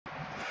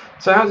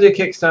So how do you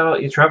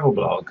kickstart your travel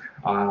blog,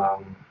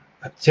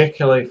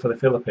 particularly for the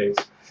Philippines?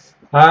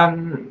 I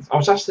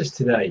was asked this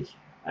today,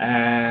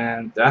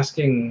 and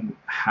asking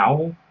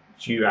how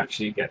do you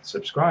actually get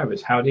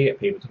subscribers? How do you get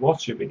people to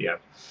watch your video?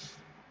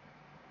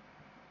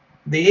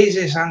 The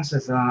easiest answer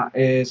to that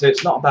is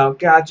it's not about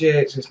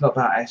gadgets, it's not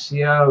about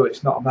SEO,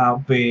 it's not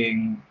about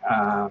being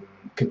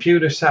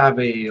computer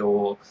savvy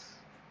or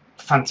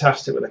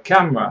fantastic with a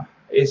camera.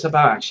 It's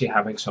about actually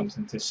having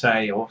something to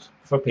say or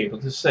for people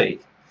to see.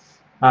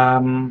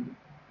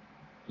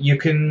 You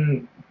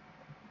can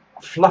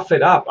fluff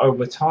it up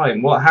over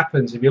time. What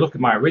happens if you look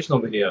at my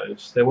original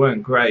videos, they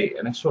weren't great,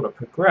 and they sort of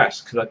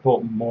progressed because I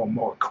bought more and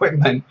more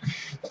equipment,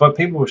 but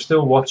people were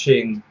still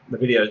watching the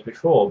videos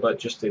before, but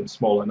just in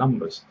smaller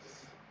numbers.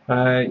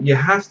 You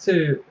have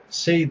to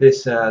see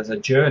this as a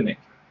journey.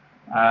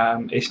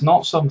 It's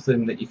not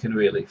something that you can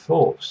really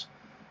force.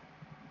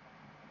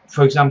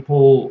 For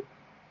example,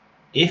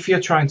 if you're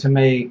trying to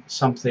make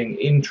something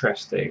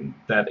interesting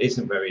that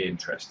isn't very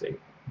interesting,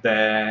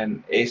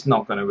 then it's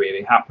not going to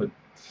really happen.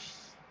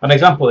 An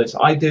example is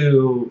I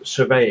do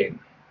surveying.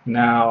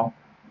 Now,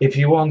 if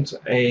you want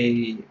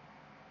a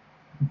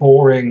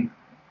boring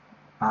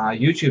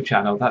YouTube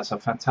channel, that's a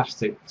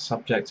fantastic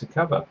subject to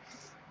cover.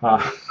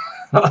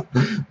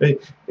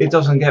 It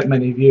doesn't get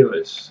many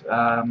viewers,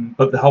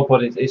 but the whole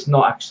point is it's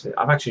not actually.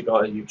 I've actually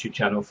got a YouTube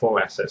channel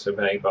for asset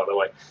surveying, by the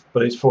way,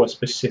 but it's for a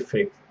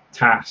specific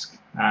task,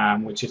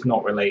 which is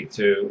not related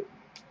to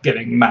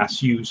getting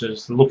mass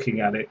users looking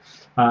at it,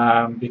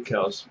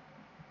 because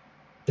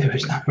there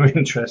is no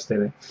interest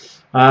in it.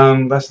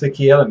 That's the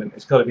key element.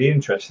 It's got to be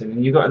interesting,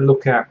 and you've got to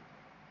look at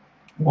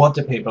what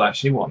do people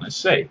actually want to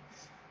see.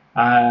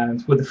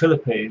 And with the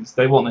Philippines,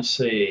 they want to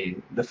see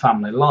the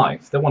family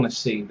life. They want to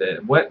see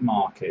the wet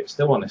markets.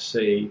 They want to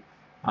see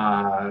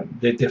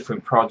the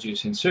different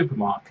produce in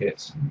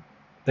supermarkets.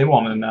 They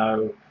want to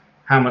know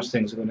how much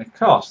things are going to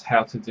cost,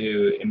 how to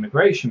do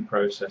immigration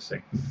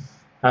processing,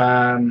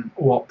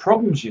 what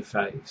problems you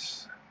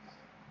face,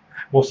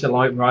 what's it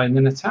like riding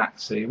in a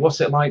taxi,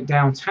 what's it like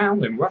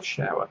downtown in rush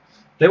hour.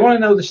 They want to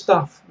know the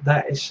stuff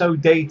that is so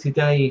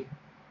day-to-day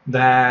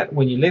that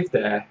when you live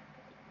there,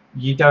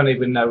 you don't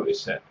even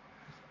notice it.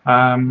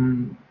 For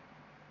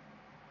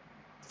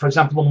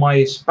example, on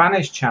my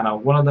Spanish channel,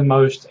 one of the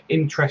most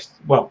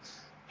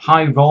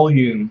high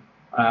volume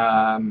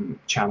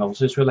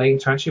channels is relating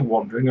to actually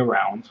wandering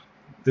around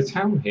the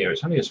town here.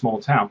 It's only a small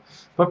town,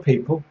 but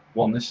people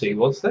want to see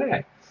what's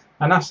there.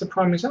 And that's the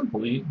prime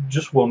example. You're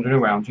just wandering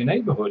around your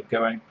neighborhood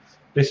going,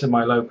 this is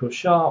my local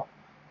shop,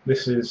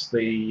 this is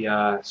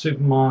the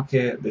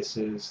supermarket, this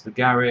is the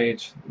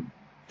garage,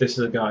 this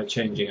is a guy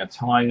changing a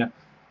tire.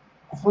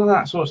 All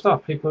that sort of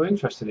stuff people are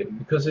interested in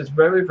because it's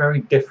very, very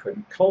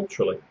different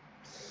culturally.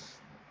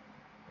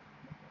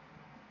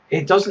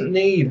 It doesn't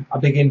need a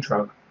big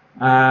intro.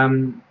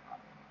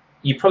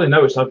 You probably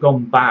noticed I've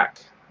gone back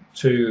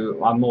to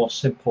a more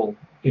simple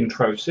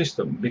intro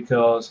system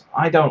because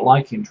I don't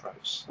like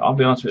intros. I'll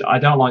be honest with you, I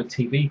don't like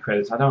TV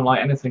credits. I don't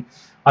like anything.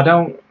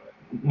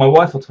 My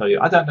wife will tell you,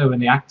 I don't know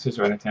any actors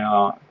or anything,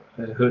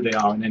 who they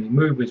are in any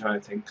movies or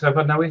anything, because I've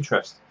got no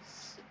interest.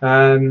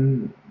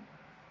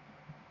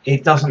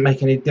 It doesn't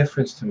make any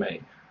difference to me.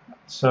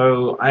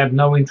 So I have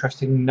no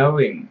interest in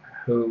knowing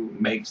who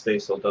makes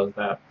this or does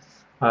that.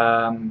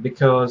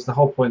 Because the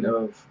whole point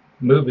of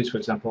movies, for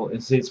example,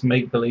 is it's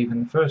make-believe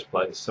in the first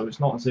place. So it's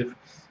not as if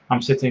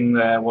I'm sitting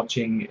there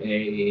watching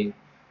a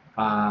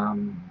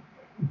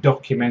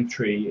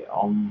documentary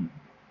on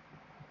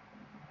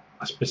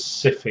a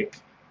specific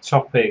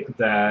topic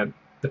that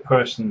the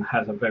person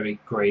has a very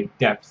great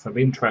depth of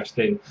interest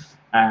in,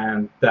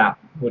 and that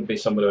would be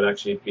somebody who would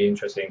actually be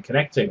interested in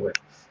connecting with.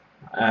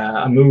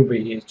 A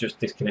movie is just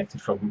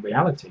disconnected from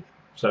reality,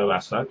 so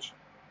as such,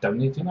 don't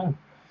need to know.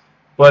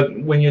 But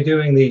when you're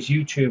doing these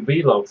YouTube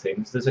vlog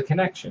things, there's a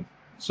connection,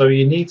 so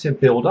you need to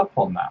build up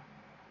on that.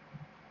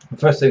 The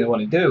first thing I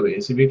want to do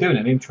is, if you're doing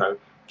an intro,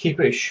 keep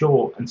it as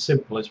short and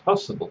simple as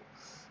possible.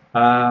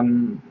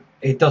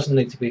 It doesn't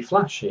need to be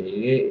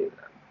flashy.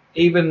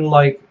 Even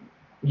like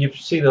you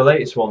see the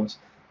latest ones,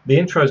 the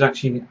intro is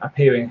actually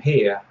appearing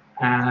here,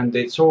 and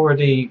it's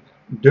already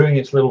doing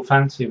its little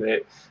fancy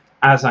bit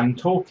as I'm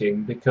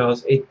talking,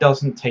 because it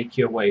doesn't take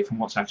you away from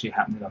what's actually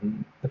happening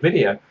on the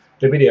video.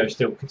 The video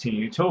still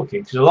continue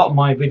talking, because a lot of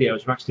my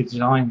videos are actually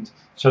designed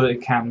so that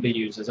it can be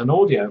used as an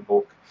audio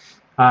book,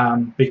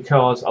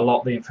 because a lot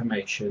of the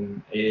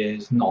information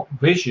is not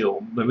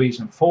visual. The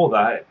reason for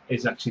that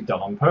is actually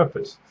done on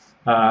purpose,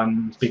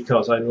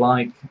 because I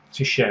like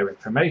to share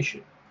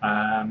information,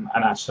 and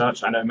as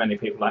such I know many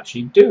people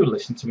actually do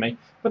listen to me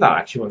without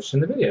actually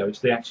watching the videos.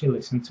 They actually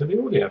listen to the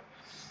audio.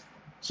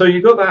 So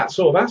you've got that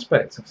sort of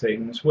aspect of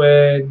things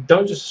where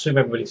don't just assume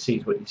everybody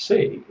sees what you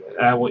see,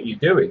 what you're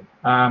doing,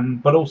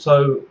 but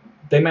also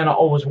they may not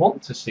always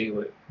want to see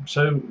it.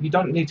 So you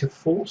don't need to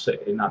force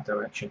it in that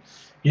direction.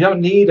 You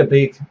don't need a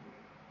big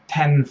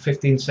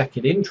 10-15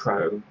 second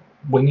intro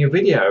when your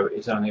video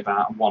is only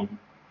about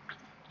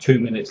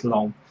 1-2 minutes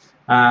long,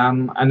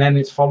 and then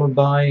it's followed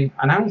by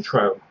an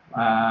outro,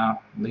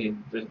 the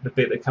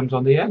bit that comes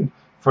on the end.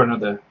 for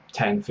another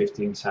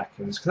 10-15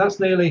 seconds, because that's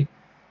nearly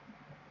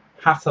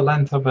half the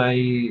length of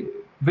a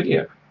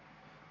video.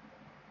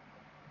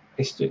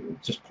 It's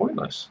just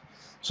pointless.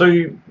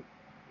 So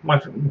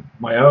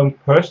my own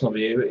personal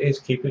view is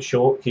keep it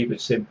short, keep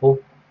it simple,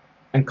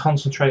 and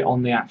concentrate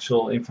on the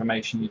actual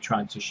information you're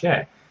trying to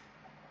share.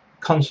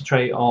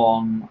 Concentrate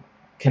on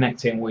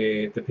connecting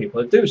with the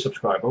people that do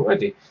subscribe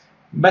already.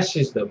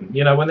 Message them,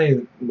 you know, when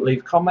they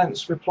leave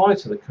comments, reply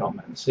to the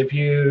comments. If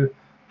you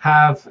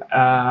have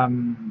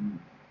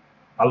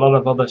a lot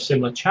of other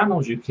similar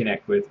channels you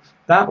connect with,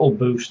 that will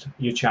boost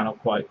your channel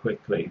quite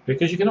quickly,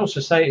 because you can also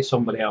say to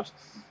somebody else,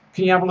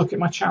 can you have a look at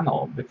my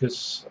channel,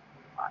 because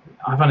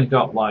I've only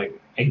got like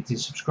 80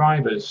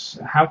 subscribers,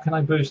 how can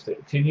I boost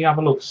it? Can you have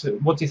a look,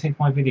 what do you think of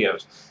my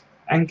videos?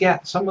 And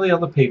get some of the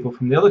other people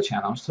from the other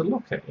channels to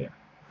look at you,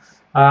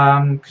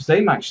 because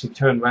they might actually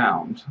turn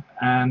around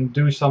and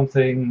do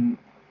something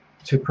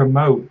to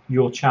promote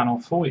your channel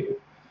for you,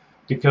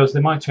 because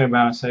they might turn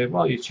around and say,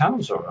 well, your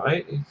channel's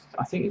alright,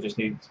 I think you just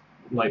need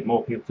like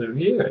more people to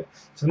view it.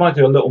 So they might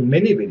do a little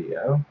mini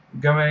video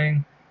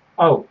going,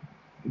 oh,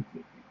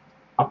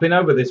 I've been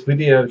over this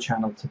video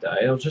channel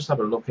today, I'll just have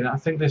a look at it, I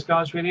think this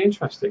guy's really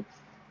interesting,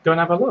 go and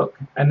have a look.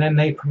 And then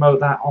they promote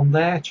that on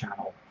their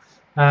channel,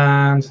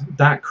 and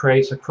that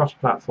creates a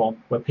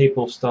cross-platform where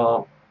people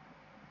start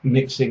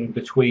mixing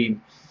between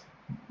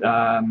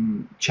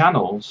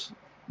channels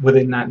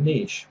within that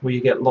niche, where you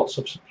get lots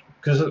of,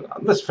 because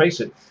let's face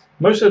it,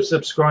 most of the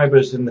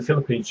subscribers in the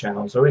Philippine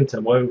channels are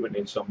interwoven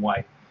in some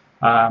way,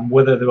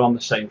 whether they're on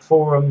the same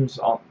forums,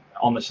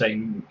 on the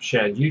same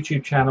shared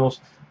YouTube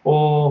channels,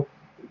 or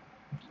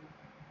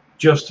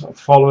just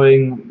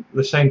following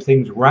the same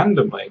things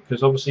randomly,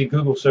 because obviously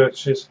Google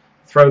searches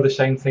throw the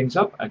same things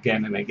up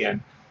again and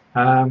again,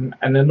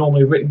 and they're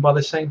normally written by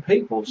the same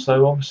people,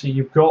 so obviously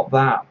you've got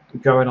that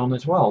going on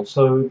as well.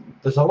 So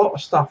there's a lot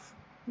of stuff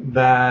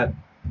that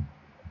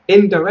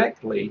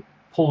indirectly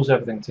pulls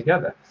everything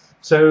together.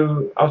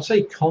 So I would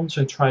say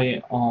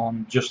concentrate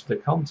on just the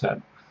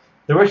content.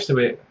 The rest of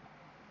it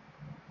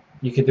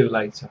you can do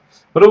later.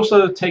 But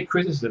also take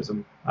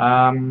criticism.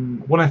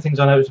 One of the things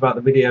I noticed about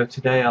the video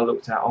today I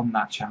looked at on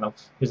that channel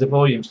is the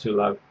volume's too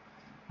low.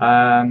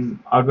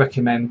 I'd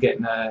recommend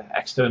getting an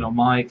external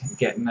mic,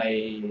 getting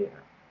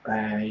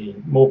a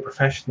more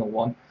professional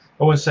one.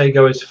 I wouldn't say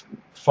go as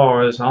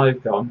far as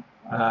I've gone,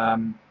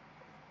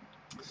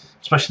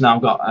 especially now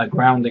I've got a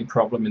grounding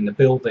problem in the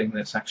building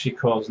that's actually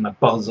causing a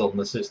buzz on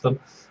the system.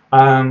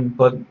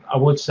 But I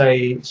would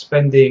say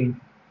spending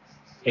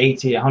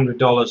 $80,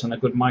 $100 on a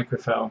good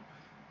microphone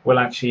will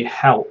actually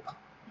help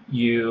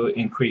you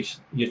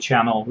increase your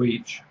channel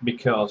reach,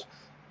 because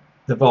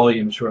the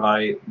volume's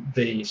right,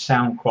 the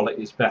sound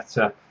quality is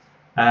better,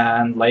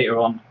 and later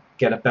on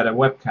get a better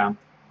webcam,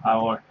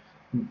 or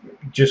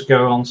just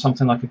go on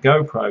something like a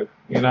GoPro.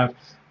 You know,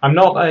 I'm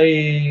not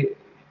a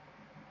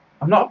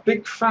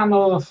big fan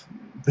of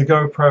the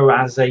GoPro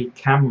as a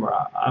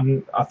camera.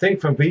 I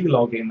think for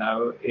vlogging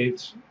though,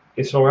 it's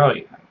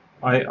alright.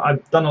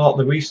 I've done a lot of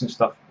the recent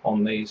stuff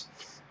on these,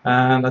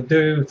 and I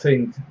do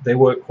think they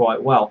work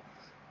quite well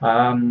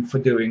for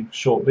doing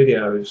short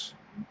videos.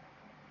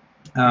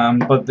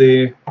 But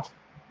the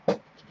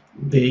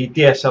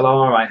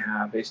DSLR I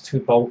have is too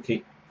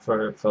bulky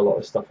for a lot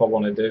of stuff I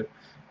want to do.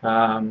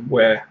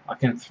 Where I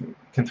can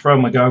throw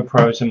my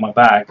GoPros in my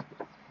bag,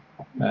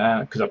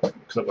 because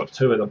I've got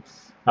two of them.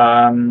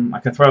 I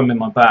can throw them in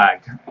my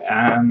bag,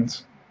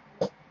 and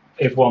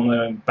if one of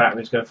the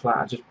batteries go flat,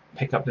 I just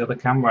pick up the other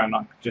camera and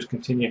I just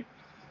continue.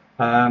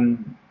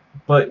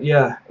 But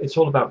yeah, it's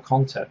all about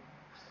content.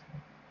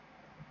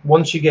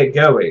 Once you get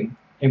going,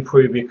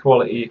 improve your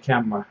quality of your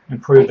camera,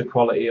 improve the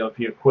quality of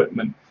your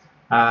equipment.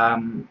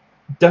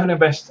 Don't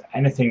invest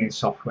anything in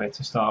software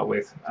to start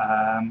with.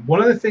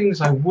 One of the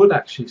things I would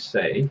actually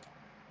say,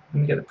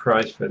 let me get a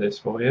price for this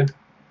for you.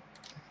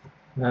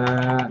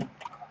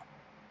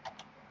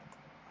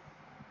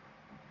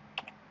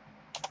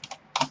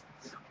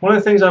 One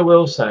of the things I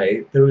will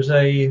say, there is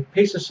a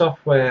piece of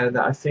software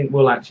that I think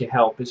will actually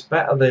help. It's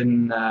better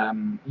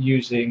than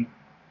using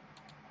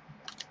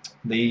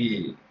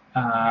the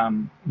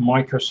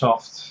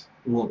Microsoft,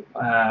 what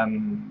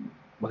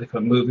they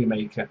call it, Movie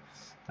Maker.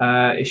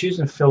 It's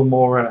using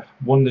Filmora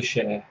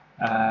Wondershare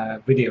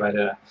video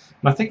editor,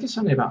 and I think it's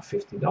only about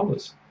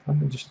 $50. Let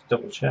me just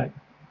double check.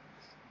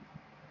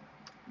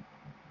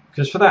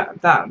 Because for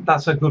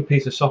that's a good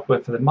piece of software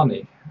for the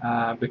money,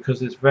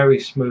 because it's very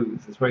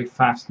smooth, it's very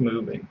fast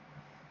moving.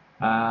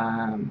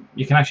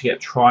 You can actually get a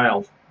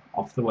trial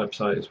off the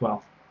website as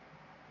well.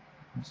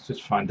 Let's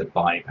just find the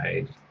buy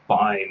page.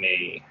 Buy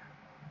me.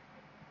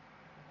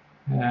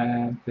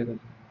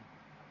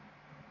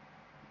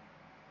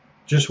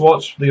 Just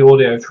watch the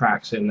audio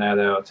tracks in there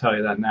though, I'll tell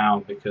you that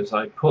now, because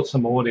I put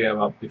some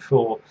audio up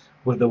before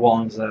with the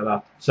ones that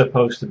are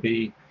supposed to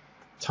be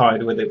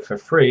tied with it for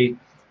free.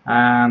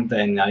 And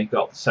then I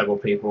got several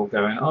people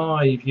going,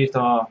 oh, you've used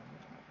our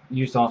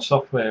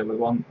software, we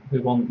want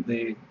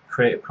the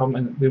Creative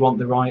Commons, we want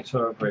the rights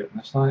over it.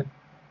 And it's like,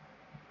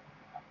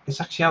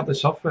 it's actually out the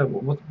software.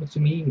 What do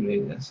you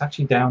mean? It's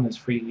actually down as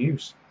free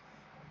use.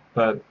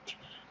 But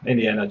in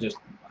the end, I just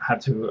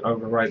had to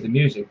overwrite the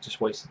music. Just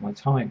wasted my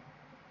time.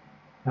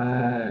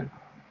 I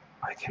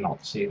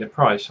cannot see the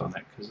price on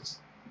it because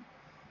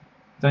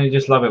don't you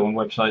just love it when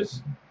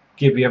websites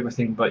give you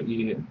everything but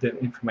the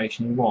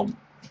information you want?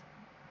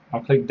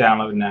 I'll click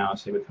download now and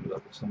see if it comes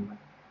up with something.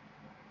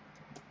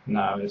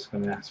 No, it's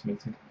going to ask me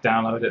to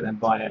download it then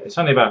buy it. It's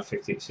only about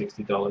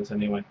 $60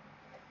 anyway.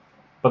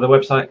 But the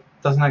website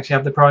doesn't actually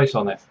have the price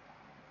on it.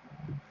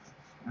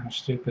 How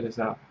stupid is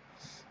that?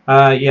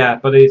 Yeah,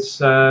 but it's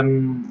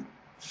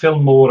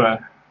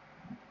Filmora.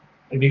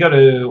 If you go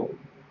to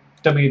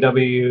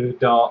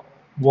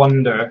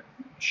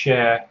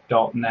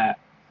www.wondershare.net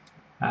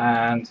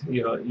and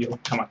you'll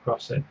come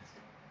across it.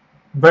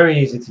 Very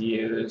easy to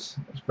use.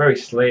 It's very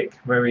slick,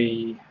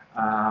 very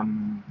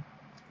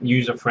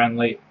user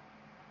friendly.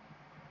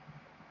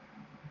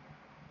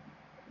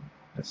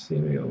 Let's see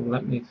if it'll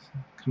let me.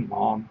 Come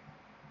on.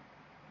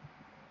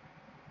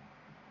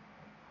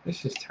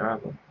 This is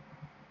terrible.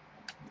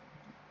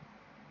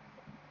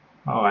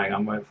 Oh, hang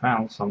on, I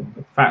found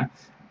something.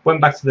 Went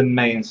back to the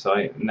main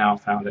site and now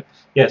found it.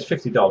 Yeah, it's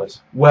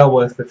 $50. Well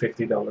worth the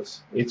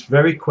 $50. It's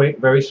very quick,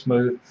 very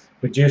smooth,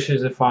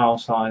 reduces the file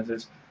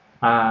sizes.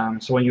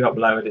 So when you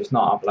upload, it's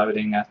not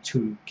uploading a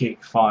 2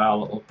 gig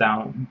file or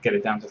get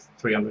it down to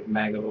 300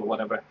 meg or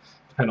whatever,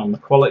 depending on the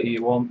quality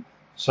you want.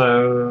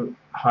 So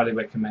highly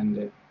recommend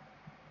it.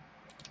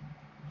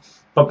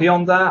 But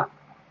beyond that,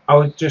 I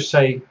would just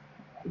say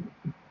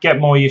get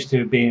more used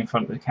to being in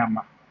front of the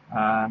camera.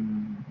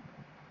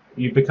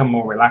 You become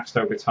more relaxed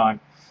over time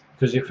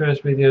because your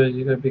first video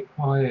you're going to be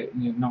quiet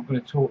and you're not going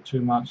to talk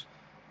too much,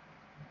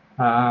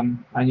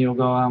 and you'll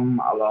go a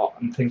lot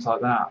and things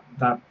like that.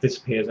 That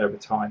disappears over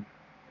time.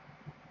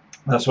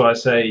 That's why I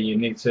say you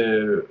need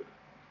to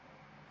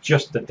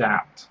just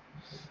adapt.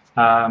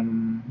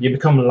 You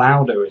become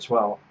louder as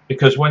well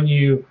because when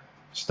you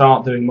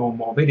start doing more and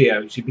more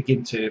videos, you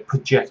begin to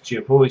project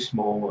your voice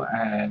more,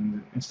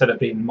 and instead of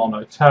being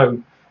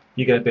monotone,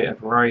 you get a bit of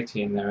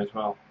variety in there as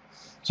well.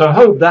 So I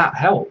hope that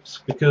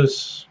helps,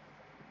 because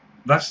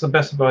that's the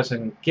best advice I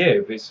can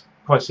give, is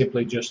quite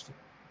simply just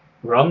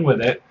run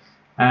with it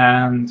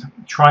and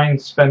try and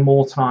spend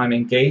more time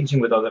engaging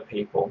with other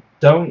people.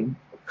 Don't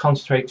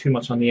concentrate too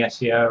much on the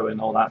SEO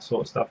and all that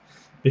sort of stuff,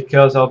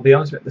 because I'll be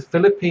honest with you, the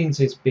Philippines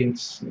has been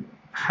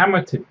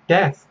hammered to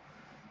death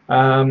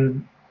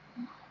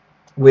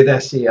with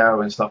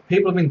SEO and stuff.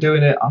 People have been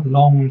doing it a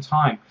long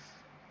time.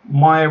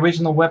 My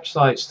original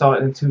website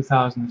started in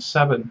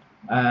 2007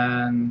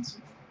 and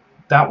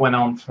that went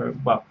on for,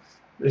 well,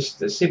 the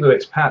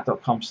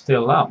cebuexpat.com is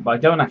still up, but I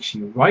don't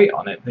actually write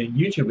on it. The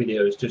YouTube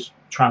videos just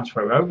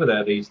transfer over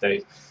there these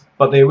days,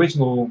 but the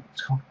original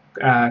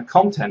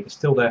content is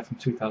still there from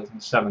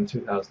 2007,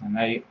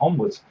 2008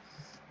 onwards.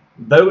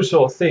 Those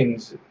sort of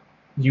things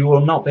you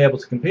will not be able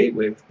to compete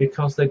with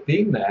because they've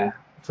been there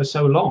for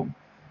so long.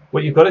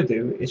 What you've got to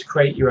do is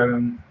create your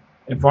own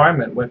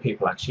environment where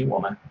people actually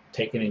want to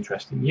take an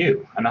interest in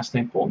you, and that's the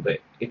important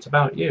bit. It's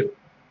about you.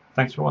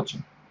 Thanks for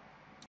watching.